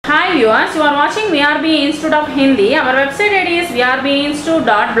viewers, you are watching VRB Institute of Hindi. Our website ID is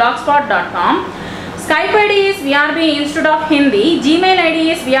vrbinstitute.blogspot.com. Skypeid is VRB Institute of Hindi. Gmail ID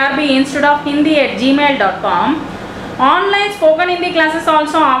is vrbinstituteofhindi@gmail.com. Online spoken Hindi classes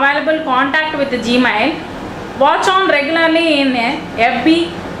also available. Contact with Gmail. Watch on regularly in FB,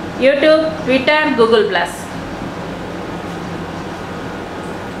 YouTube, Twitter, Google+.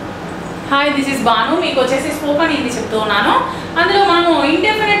 Hi this is Banu. మీకు వచ్చేసి spoken Hindi చెప్తూ ఉన్నాను. అందులో మనము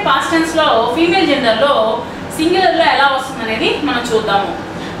indefinite past టెన్స్లో female జెండర్లో సింగులర్లో ఎలా వస్తుంది అనేది మనం చూద్దాము.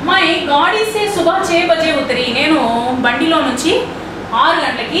 మై గాడీ సే సుబహ 6 బజే ఉతరి. నేను బండిలో నుంచి 6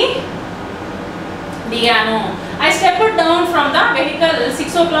 గంటలకి దిగాను. I stepped down from the vehicle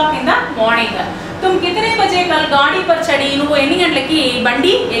 6 o'clock in the morning. తుమ్ కితనే బజే కల్ గాడీ పర్ చడి. నువ్వు ఎన్ని గంటలకి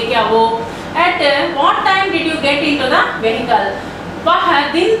బండి ఎక్కావు? At what time did you get in to the vehicle? वह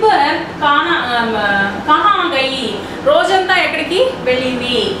दिन भर कहाँ गई? రోజంతా ఎక్కడికి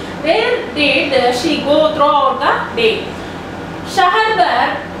వెళ్ళింది? Where did she go through out the day? షహర్ భర్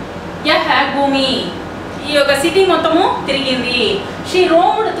యహ భూమి. ఈ యొక్క సిటీ మొత్తము తిరిగింది. She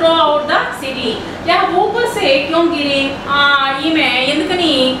roamed through out the city. యహ ఊపర్ సే క్యోं గిరి. ఈమె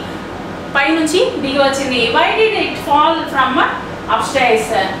ఎందుకని పైనుంచి దిగి వచ్చింది? Why did it fall from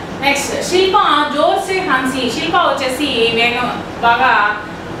upstairs? Next శిల్ప జోర్ సే హన్సీ. శిల్ప వచ్చేసి వేగం బాగా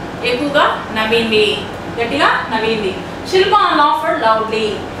ఎక్కువగా నవ్వింది, గట్టిగా నవ్వింది. శిల్ప లాఫ్డ్ లౌడ్లీ.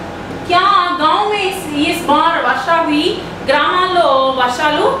 క్యా గావ్ మే ఇస్ బార్ వర్షా హుయి. గ్రామాల్లో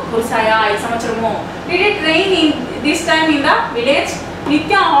వర్షాలు కురిసాయా ఈ సంవత్సరము? Did it rain in this time in the village?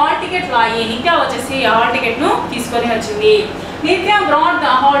 నిత్య హాల్ టికెట్ లాయి. నిత్య వచ్చేసి హాల్ టికెట్ ను తీసుకొని వచ్చింది. నిత్య బ్రాడ్ ద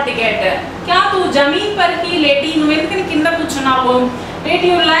హాల్ టికెట్. క్యా తూ జమీన్ పర్ హీ లేటి. నువ్వు ఎందుకని కింద కూర్చున్నావు? Did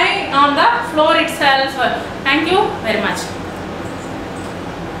you lie on the floor itself? Thank you very much.